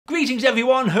Greetings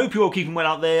everyone, hope you're all keeping well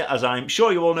out there. As I'm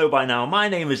sure you all know by now, my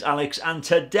name is Alex and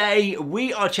today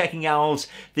we are checking out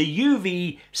the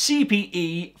Ueevii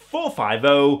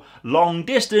CPE450 long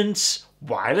distance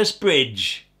wireless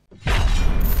bridge.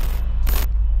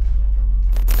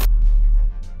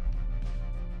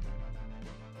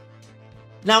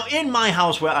 Now in my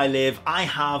house where I live, I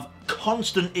have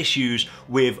constant issues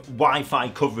with Wi-Fi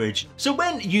coverage. So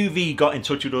when Ueevii got in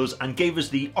touch with us and gave us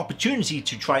the opportunity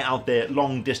to try out their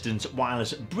long distance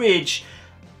wireless bridge,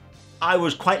 I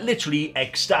was quite literally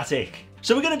ecstatic.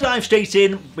 So we're going to dive straight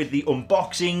in with the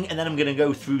unboxing and then I'm going to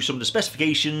go through some of the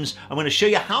specifications. I'm going to show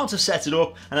you how to set it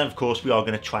up and then of course we are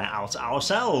going to try it out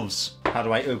ourselves. How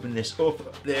do I open this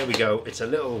up? There we go. It's a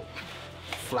little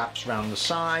flaps around the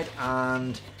side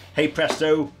and hey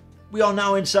presto, we are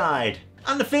now inside.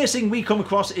 And the first thing we come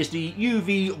across is the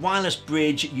Ueevii Wireless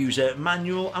Bridge User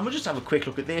Manual, and we'll just have a quick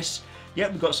look at this. Yeah,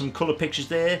 we've got some colour pictures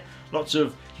there, lots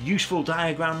of useful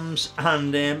diagrams,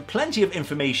 and plenty of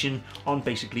information on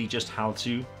basically just how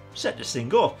to set this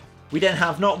thing up. We then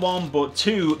have not one but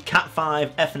two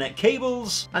Cat5 Ethernet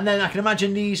cables, and then I can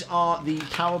imagine these are the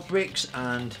power bricks,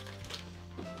 and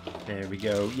there we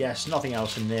go. Yes, nothing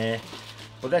else in there.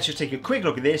 But let's just take a quick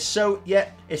look at this. So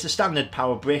yeah, it's a standard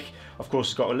power brick. Of course,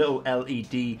 it's got a little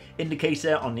LED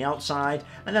indicator on the outside.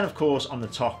 And then of course on the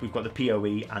top, we've got the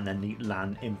PoE and then the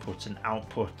LAN inputs and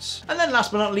outputs. And then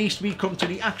last but not least, we come to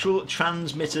the actual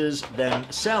transmitters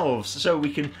themselves. So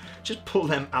we can just pull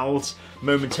them out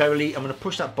momentarily. I'm going to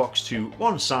push that box to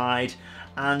one side.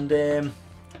 And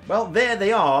well, there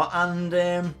they are.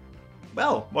 And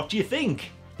well, what do you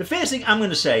think? The first thing I'm going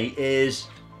to say is,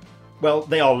 well,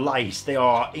 they are light. They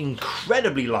are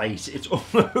incredibly light. It's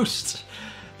almost,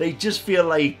 they just feel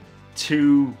like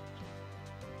two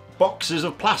boxes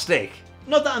of plastic.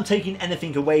 Not that I'm taking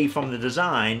anything away from the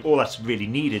design. All that's really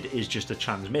needed is just a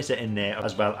transmitter in there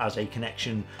as well as a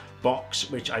connection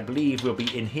box, which I believe will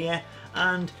be in here.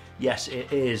 And yes,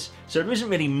 it is. So there isn't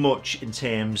really much in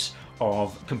terms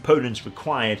of components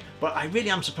required, but I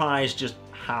really am surprised just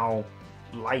how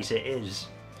light it is.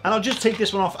 And I'll just take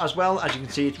this one off as well. As you can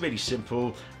see, it's really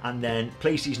simple, and then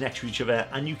place these next to each other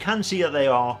and you can see that they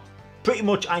are pretty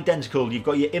much identical. You've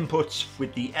got your inputs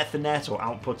with the Ethernet or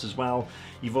outputs as well.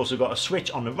 You've also got a switch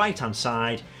on the right hand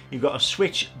side. You've got a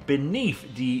switch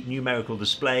beneath the numerical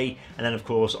display, and then of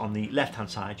course on the left hand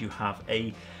side you have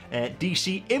a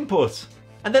DC input.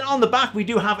 And then on the back we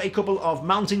do have a couple of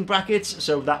mounting brackets,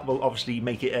 so that will obviously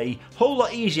make it a whole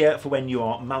lot easier for when you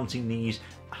are mounting these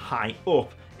high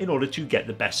up in order to get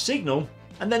the best signal.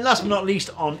 And then last but not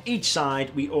least, on each side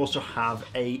we also have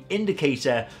a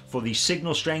indicator for the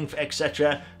signal strength,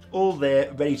 etc. all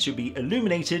there ready to be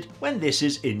illuminated when this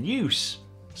is in use.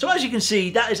 So as you can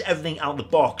see, that is everything out the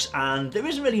box, and there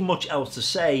isn't really much else to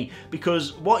say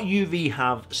because what Ueevii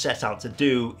have set out to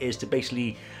do is to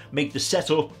basically make the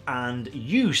setup and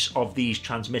use of these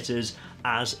transmitters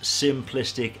as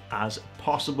simplistic as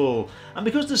possible. And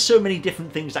because there's so many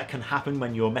different things that can happen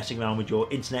when you're messing around with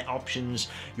your internet options,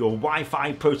 your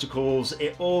Wi-Fi protocols,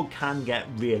 it all can get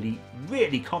really,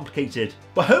 really complicated.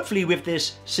 But hopefully with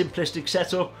this simplistic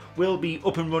setup, we'll be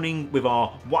up and running with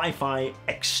our Wi-Fi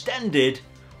extended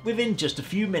within just a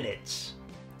few minutes.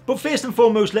 But first and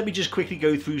foremost, let me just quickly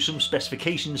go through some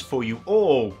specifications for you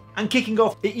all. And kicking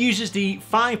off, it uses the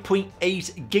 5.8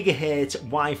 GHz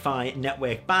Wi-Fi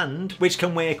network band, which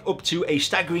can work up to a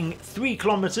staggering 3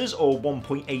 kilometers or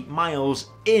 1.8 miles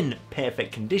in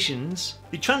perfect conditions.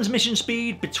 The transmission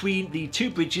speed between the two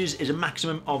bridges is a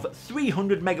maximum of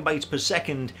 300 megabytes per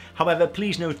second. However,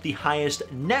 please note the highest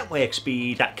network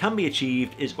speed that can be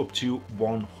achieved is up to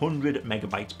 100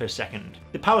 megabytes per second.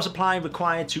 The power supply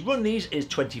required to run these is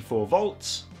 24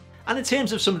 volts. And in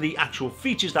terms of some of the actual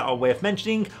features that are worth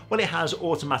mentioning, well, it has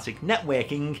automatic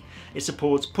networking, it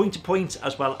supports point-to-point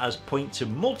as well as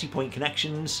point-to-multipoint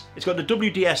connections, it's got the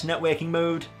WDS networking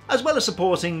mode, as well as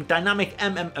supporting dynamic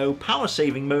MMO power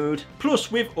saving mode,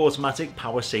 plus with automatic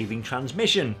power saving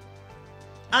transmission.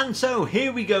 And so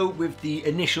here we go with the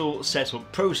initial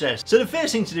setup process. So the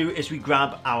first thing to do is we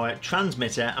grab our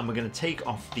transmitter and we're going to take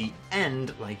off the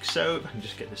end like so. If I can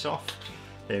just get this off.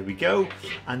 There we go.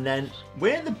 And then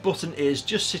where the button is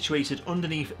just situated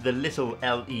underneath the little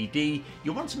LED,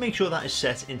 you want to make sure that is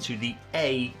set into the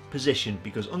A position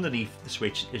because underneath the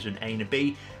switch is an A and a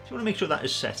B. So you want to make sure that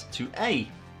is set to A.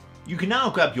 You can now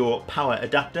grab your power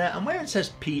adapter and where it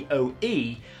says PoE,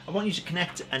 I want you to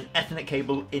connect an Ethernet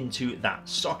cable into that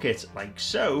socket like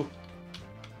so.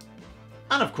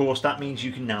 And of course that means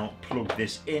you can now plug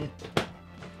this in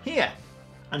here.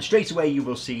 And straight away you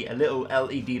will see a little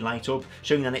LED light up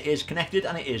showing that it is connected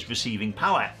and it is receiving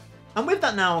power. And with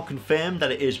that now confirmed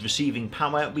that it is receiving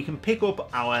power, we can pick up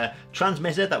our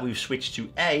transmitter that we've switched to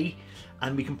A,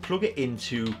 and we can plug it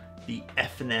into the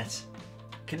Ethernet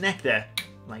connector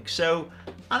like so,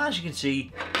 and as you can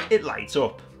see, it lights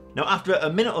up. Now after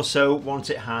a minute or so, once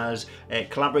it has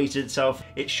collaborated itself,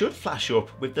 it should flash up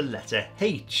with the letter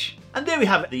H. And there we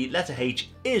have it, the letter H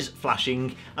is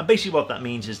flashing, and basically what that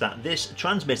means is that this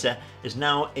transmitter is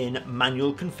now in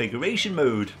manual configuration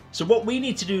mode. So what we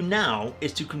need to do now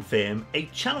is to confirm a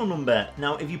channel number.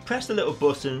 Now if you press the little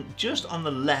button just on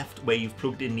the left where you've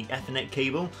plugged in the Ethernet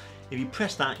cable, if you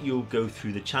press that, you'll go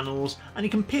through the channels and you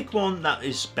can pick one that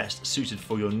is best suited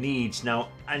for your needs. Now,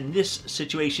 in this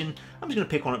situation, I'm just going to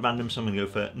pick one at random, so I'm going to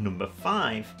go for number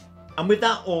 5. And with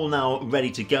that all now ready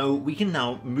to go, we can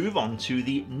now move on to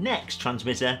the next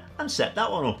transmitter and set that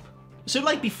one up. So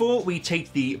like before, we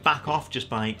take the back off just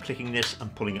by clicking this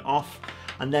and pulling it off.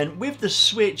 And then with the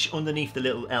switch underneath the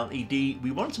little LED,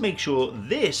 we want to make sure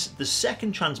this, the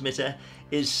second transmitter,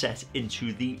 is set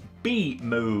into the B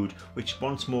mode, which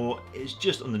once more is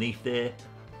just underneath there.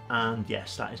 And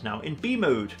yes, that is now in B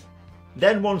mode.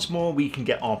 Then once more, we can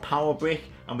get our power brick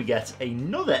and we get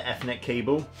another Ethernet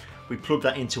cable. We plug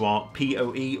that into our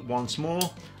PoE once more,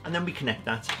 and then we connect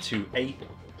that to a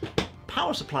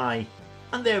power supply.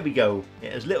 And there we go.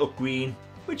 It has lit up green,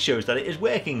 which shows that it is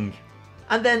working.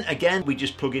 And then again, we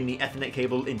just plug in the Ethernet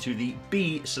cable into the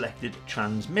B selected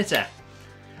transmitter.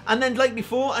 And then like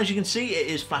before, as you can see, it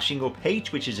is flashing up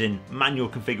H, which is in manual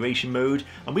configuration mode.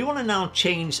 And we want to now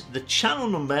change the channel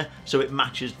number so it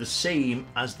matches the same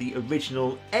as the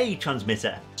original A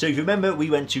transmitter. So if you remember, we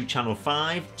went to channel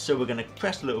 5. So we're going to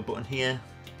press the little button here.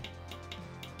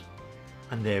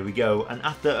 And there we go. And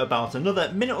after about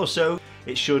another minute or so,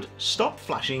 it should stop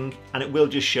flashing and it will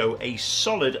just show a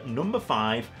solid number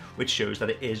 5, which shows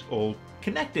that it is all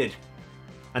connected.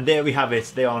 And there we have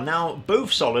it. They are now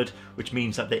both solid, which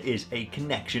means that there is a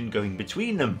connection going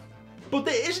between them. But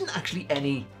there isn't actually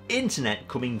any internet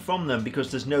coming from them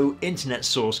because there's no internet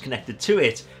source connected to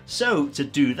it. So to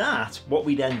do that, what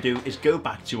we then do is go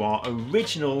back to our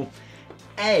original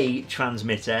A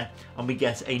transmitter and we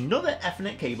get another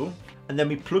Ethernet cable, and then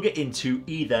we plug it into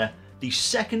either the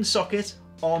second socket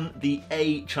on the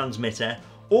A transmitter,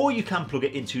 or you can plug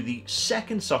it into the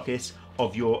second socket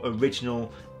of your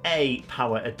original A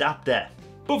power adapter.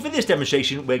 But for this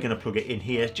demonstration, we're going to plug it in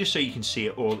here just so you can see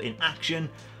it all in action.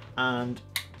 And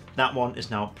that one is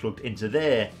now plugged into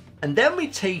there. And then we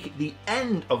take the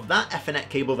end of that Ethernet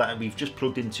cable that we've just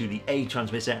plugged into the A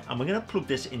transmitter, and we're going to plug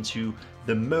this into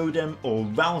the modem or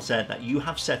router that you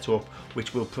have set up,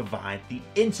 which will provide the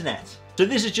internet. So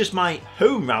this is just my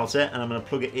home router, and I'm going to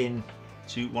plug it in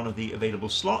to one of the available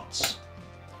slots.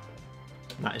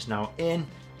 And that is now in.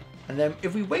 And then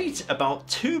if we wait about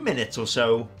 2 minutes or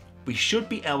so, we should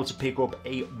be able to pick up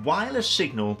a wireless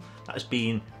signal that is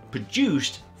being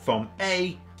produced from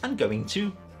A and going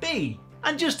to B.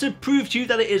 And just to prove to you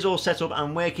that it is all set up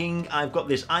and working, I've got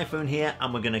this iPhone here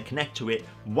and we're going to connect to it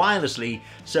wirelessly.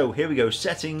 So here we go,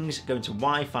 settings, go into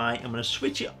Wi-Fi, I'm going to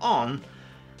switch it on,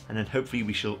 and then hopefully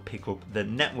we shall pick up the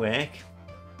network.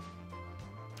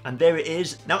 And there it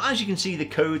is. Now, as you can see, the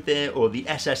code there, or the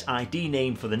SSID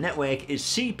name for the network, is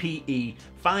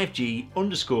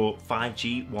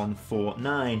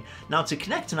CPE5G_5G149. Now, to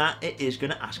connect to that, it is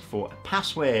going to ask for a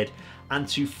password. And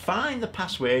to find the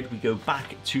password, we go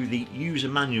back to the user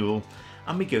manual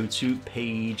and we go to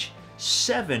page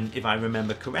 7, if I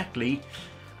remember correctly.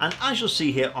 And as you'll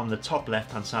see here on the top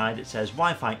left hand side, it says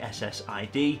Wi-Fi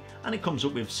SSID, and it comes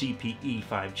up with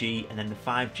CPE5G and then the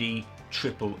 5G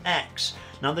XXX.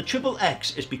 Now the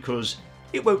XXX is because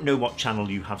it won't know what channel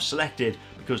you have selected,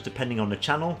 because depending on the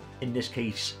channel, in this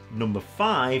case number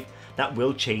 5, that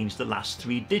will change the last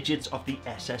 3 digits of the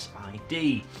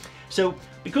SSID. So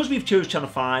because we've chose channel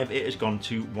 5, it has gone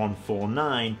to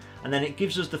 149, and then it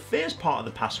gives us the first part of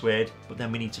the password, but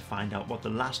then we need to find out what the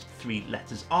last 3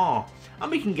 letters are. And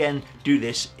we can again do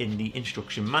this in the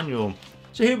instruction manual.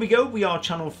 So here we go, we are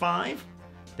channel 5,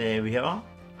 there we are,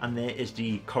 and there is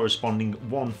the corresponding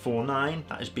 149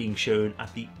 that is being shown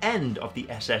at the end of the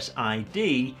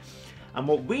SSID. And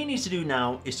what we need to do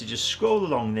now is to just scroll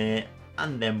along there,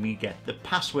 and then we get the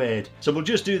password. So we'll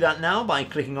just do that now by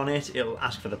clicking on it. It'll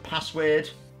ask for the password.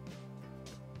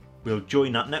 We'll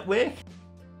join that network.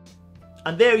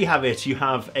 And there you have it. You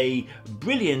have a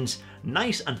brilliant,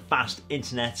 nice and fast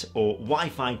internet or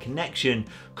Wi-Fi connection,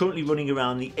 currently running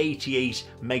around the 88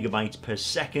 megabytes per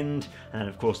second. And then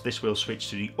of course this will switch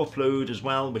to the upload as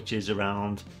well, which is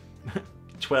around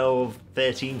 12,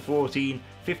 13, 14,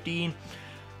 15.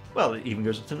 Well, it even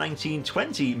goes up to 19,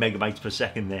 20 megabytes per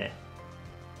second there.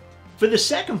 For the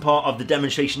second part of the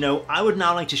demonstration though, I would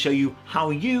now like to show you how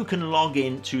you can log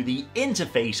in to the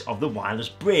interface of the wireless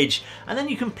bridge, and then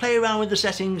you can play around with the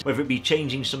settings, whether it be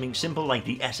changing something simple like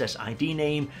the SSID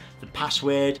name, the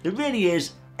password. There really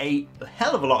is a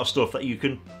hell of a lot of stuff that you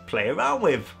can play around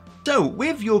with. So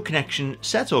with your connection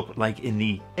set up like in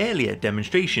the earlier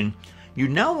demonstration, you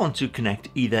now want to connect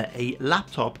either a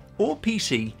laptop or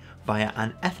PC via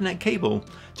an Ethernet cable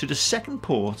to the second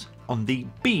port on the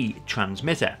B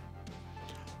transmitter.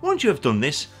 Once you have done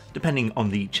this, depending on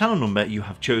the channel number you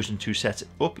have chosen to set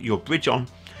up your bridge on,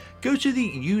 go to the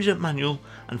user manual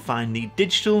and find the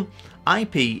digital,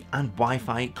 IP and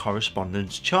Wi-Fi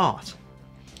correspondence chart.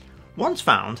 Once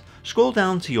found, scroll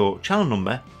down to your channel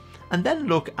number and then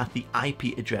look at the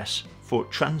IP address for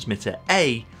transmitter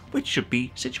A, which should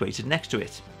be situated next to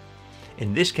it.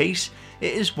 In this case,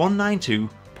 it is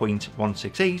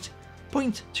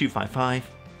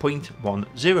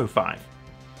 192.168.255.105.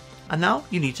 And now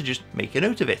you need to just make a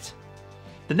note of it.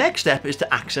 The next step is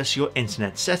to access your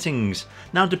internet settings.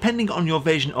 Now, depending on your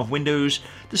version of Windows,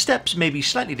 the steps may be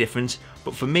slightly different,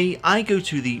 but for me, I go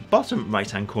to the bottom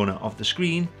right-hand corner of the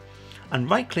screen and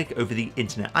right-click over the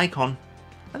internet icon,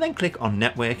 and then click on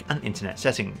Network and Internet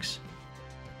Settings.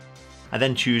 I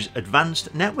then choose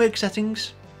Advanced Network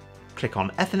Settings, click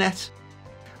on Ethernet,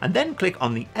 and then click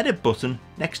on the Edit button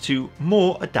next to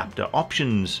More Adapter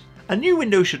Options. A new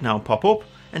window should now pop up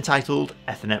entitled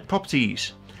Ethernet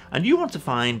Properties, and you want to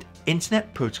find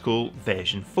Internet Protocol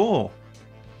version 4.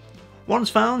 Once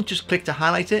found, just click to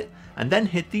highlight it and then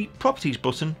hit the Properties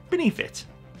button beneath it.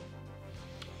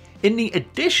 In the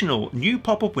additional new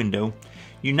pop-up window,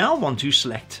 you now want to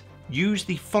select Use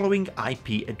the following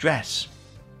IP address.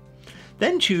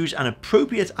 Then choose an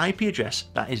appropriate IP address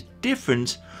that is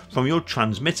different from your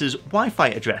transmitter's Wi-Fi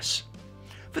address.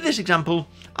 For this example,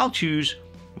 I'll choose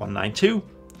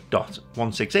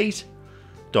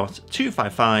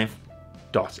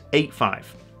 192.168.255.85.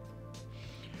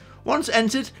 Once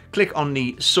entered, click on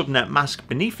the subnet mask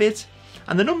beneath it,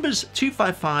 and the numbers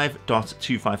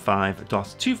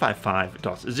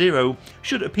 255.255.255.0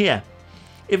 should appear.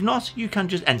 If not, you can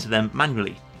just enter them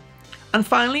manually. And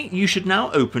finally, you should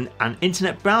now open an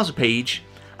internet browser page,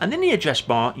 and in the address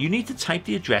bar you need to type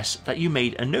the address that you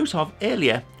made a note of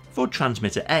earlier for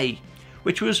transmitter A,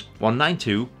 which was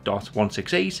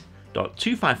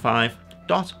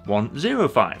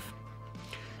 192.168.255.105.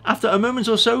 After a moment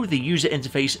or so, the user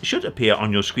interface should appear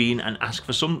on your screen and ask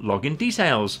for some login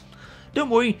details. Don't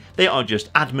worry, they are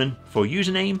just admin for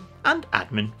username and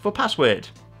admin for password.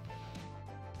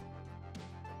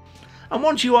 And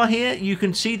once you are here, you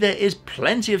can see there is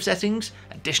plenty of settings,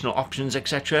 additional options,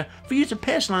 etc. for you to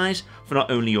personalize for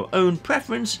not only your own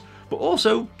preference, but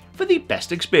also for the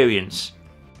best experience.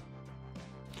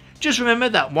 Just remember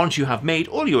that once you have made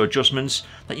all your adjustments,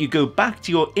 that you go back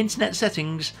to your internet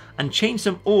settings and change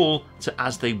them all to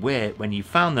as they were when you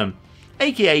found them,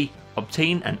 aka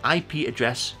obtain an IP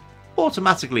address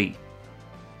automatically.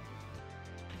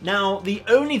 Now, the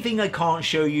only thing I can't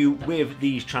show you with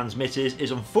these transmitters is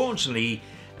unfortunately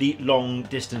the long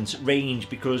distance range,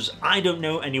 because I don't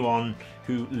know anyone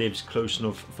who lives close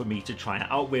enough for me to try it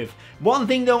out with. One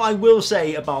thing though I will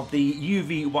say about the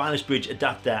Ueevii wireless bridge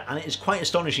adapter, and it is quite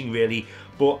astonishing really,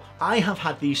 but I have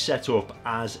had these set up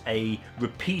as a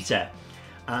repeater,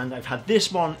 and I've had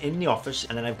this one in the office,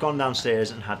 and then I've gone downstairs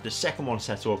and had the second one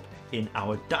set up in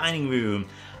our dining room,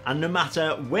 and no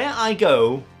matter where I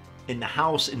go, in the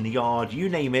house, in the yard, you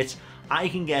name it, I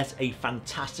can get a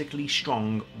fantastically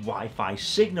strong Wi-Fi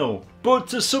signal. But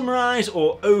to summarise,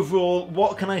 or overall,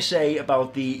 what can I say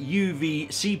about the Ueevii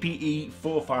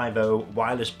CPE450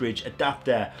 wireless bridge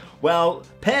adapter? Well,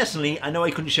 personally, I know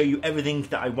I couldn't show you everything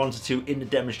that I wanted to in the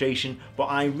demonstration, but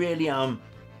I really am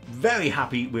very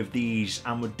happy with these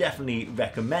and would definitely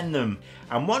recommend them.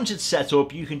 And once it's set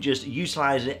up, you can just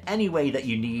utilise it any way that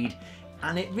you need,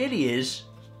 and it really is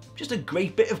just a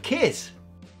great bit of kit.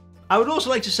 I would also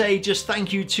like to say just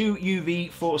thank you to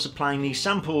Ueevii for supplying these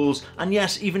samples, and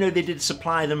yes, even though they did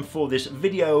supply them for this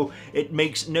video, it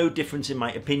makes no difference in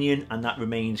my opinion, and that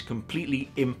remains completely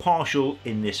impartial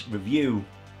in this review.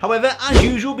 However, as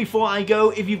usual, before I go,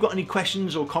 if you've got any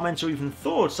questions or comments or even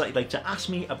thoughts that you'd like to ask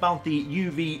me about the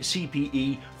Ueevii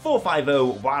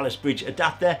CPE450 wireless bridge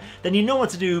adapter, then you know what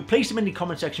to do. Place them in the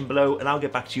comment section below and I'll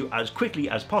get back to you as quickly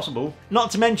as possible. Not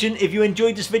to mention, if you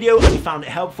enjoyed this video and you found it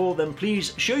helpful, then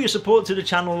please show your support to the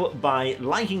channel by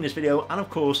liking this video and of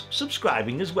course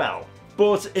subscribing as well.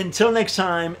 But until next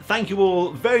time, thank you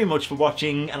all very much for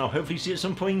watching, and I'll hopefully see you at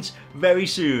some point very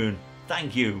soon.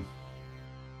 Thank you.